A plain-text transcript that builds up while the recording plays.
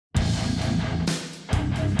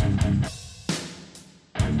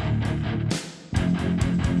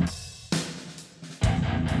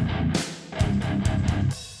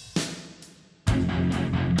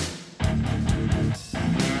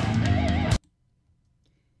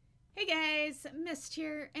guys, Mist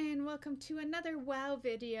here, and welcome to another WoW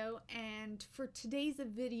video. And for today's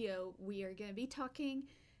video, we are going to be talking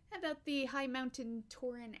about the High Mountain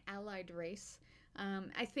Tauren allied race.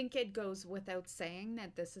 I think it goes without saying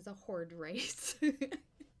that this is a horde race.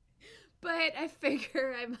 But I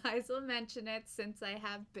figure I might as well mention it since I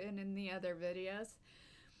have been in the other videos.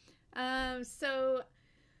 So,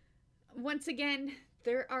 once again,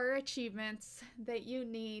 there are achievements that you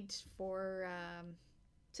need for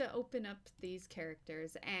to open up these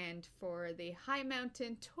characters, and for the High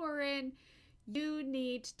Mountain Tauren, you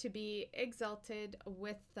need to be exalted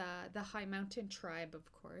with the High Mountain tribe, of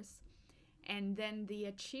course. And then the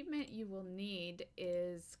achievement you will need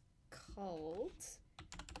is called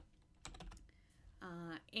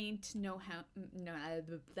Ain't No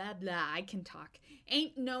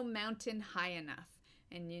Mountain High Enough,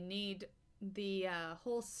 and you need the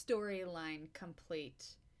whole storyline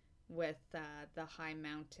complete with the High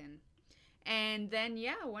Mountain. And then,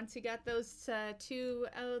 yeah, once you got those two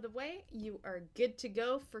out of the way, you are good to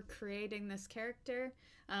go for creating this character.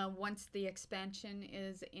 Once the expansion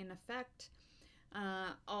is in effect,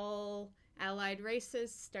 all allied races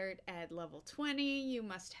start at level 20. You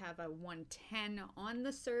must have a 110 on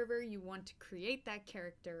the server you want to create that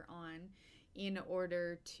character on in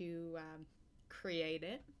order to create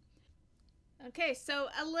it. Okay, so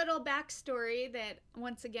a little backstory that,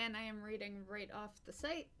 once again, I am reading right off the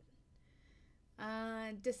site.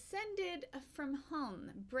 Descended from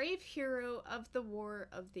Hun, brave hero of the War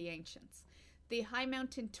of the Ancients. The High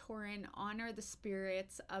Mountain Tauren honor the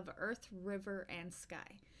spirits of earth, river, and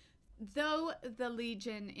sky. Though the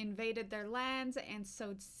Legion invaded their lands and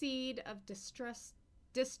sowed seed of distrust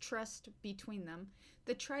between them,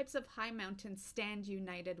 the tribes of High Mountain stand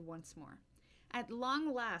united once more. At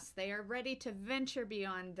long last, they are ready to venture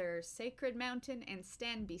beyond their sacred mountain and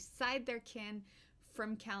stand beside their kin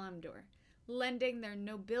from Kalimdor, lending their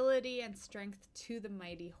nobility and strength to the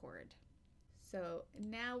mighty horde. So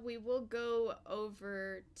now we will go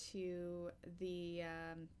over to the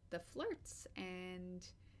flirts and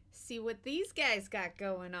see what these guys got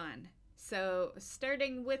going on. So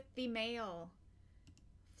starting with the male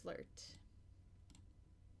flirt.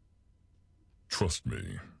 Trust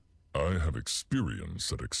me, I have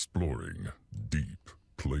experience at exploring deep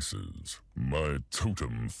places. My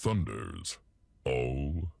totem thunders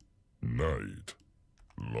all night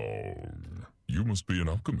long. You must be an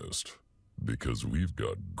alchemist, because we've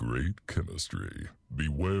got great chemistry.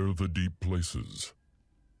 Beware the deep places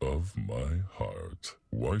of my heart.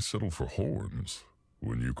 Why settle for horns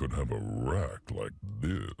when you could have a rack like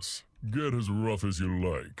this? Get as rough as you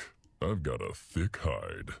like. I've got a thick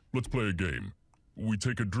hide. Let's play a game. We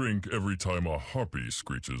take a drink every time a harpy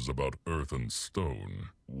screeches about earth and stone.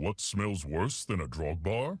 What smells worse than a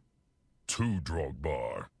drogbar? 2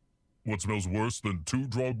 drogbar. What smells worse than 2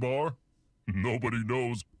 drogbar? Nobody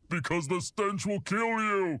knows, because the stench will kill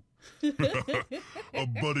you! A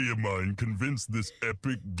buddy of mine convinced this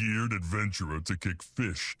epic geared adventurer to kick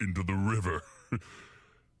fish into the river.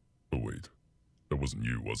 Oh wait, that wasn't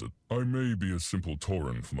you, was it? I may be a simple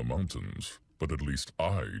Tauren from the mountains, but at least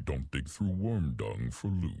I don't dig through worm dung for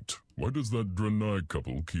loot. Why does that Draenei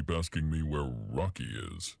couple keep asking me where Rocky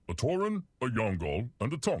is? A Tauren, a Yongal,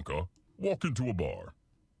 and a Tonka walk into a bar.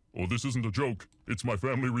 Oh, this isn't a joke. It's my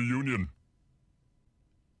family reunion.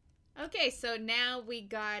 Okay, so now we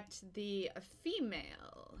got the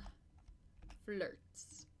female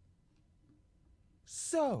flirts.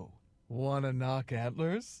 So, wanna knock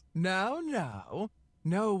antlers? Now.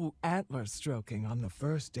 No antler stroking on the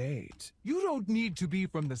first date. You don't need to be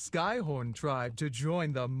from the Skyhorn tribe to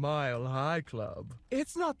join the Mile High Club.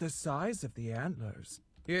 It's not the size of the antlers.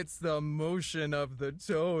 It's the motion of the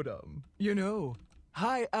totem. You know,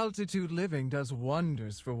 high altitude living does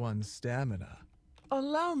wonders for one's stamina.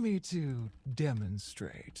 Allow me to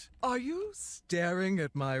demonstrate. Are you staring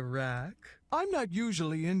at my rack? I'm not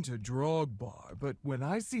usually into Drogbar, but when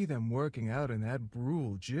I see them working out in that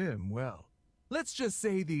Brule gym, well, let's just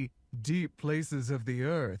say the deep places of the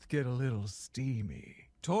earth get a little steamy.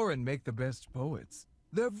 Tauren make the best poets.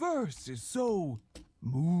 Their verse is so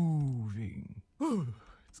moving.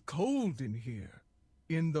 It's cold in here.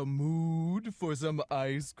 In the mood for some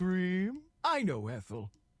ice cream? I know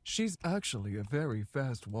Ethel. She's actually a very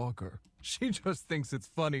fast walker. She just thinks it's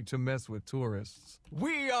funny to mess with tourists.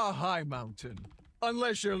 We are High Mountain.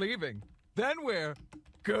 Unless you're leaving. Then we're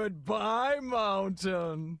Goodbye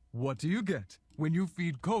Mountain. What do you get when you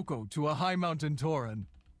feed cocoa to a High Mountain Tauren?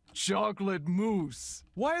 Chocolate mousse.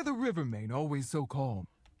 Why are the Rivermen always so calm?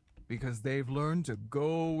 Because they've learned to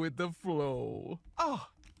go with the flow. Ah,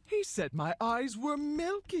 he said my eyes were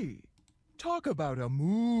milky. Talk about a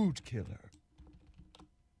mood killer.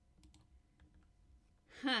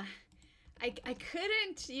 Huh. I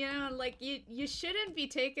couldn't, like, you shouldn't be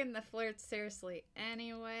taking the flirt seriously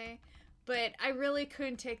anyway, but I really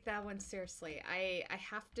couldn't take that one seriously. I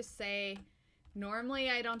have to say, normally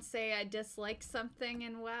I don't say I dislike something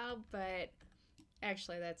in WoW, but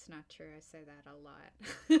actually that's not true. I say that a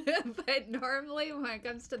lot. But normally when it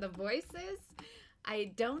comes to the voices,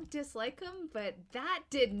 I don't dislike them, but that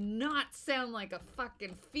did not sound like a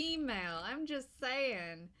fucking female. I'm just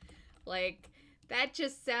saying. Like, that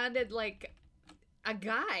just sounded like a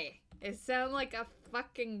guy. It sounded like a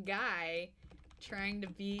fucking guy trying to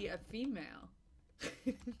be a female.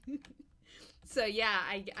 So yeah,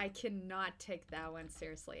 I cannot take that one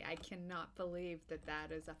seriously. I cannot believe that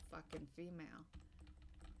that is a fucking female.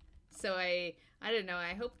 So I don't know.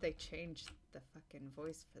 I hope they changed the fucking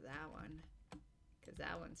voice for that one, because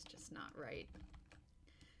that one's just not right.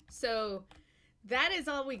 So that is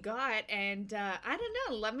all we got, and I don't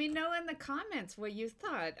know. Let me know in the comments what you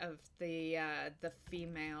thought of the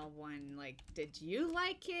female one. Like, did you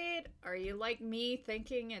like it? Are you like me,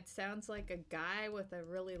 thinking it sounds like a guy with a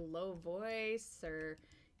really low voice, or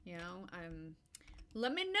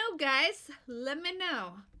let me know, guys. Let me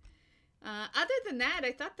know. Other than that,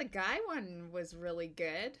 I thought the guy one was really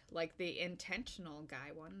good, like the intentional guy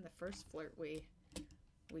one, the first flirt we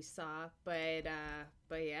saw, but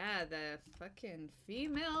yeah, the fucking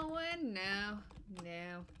female one,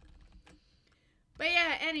 no. But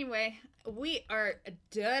yeah, anyway, we are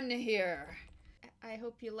done here. I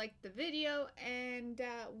hope you liked the video, and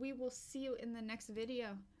we will see you in the next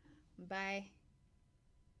video. Bye.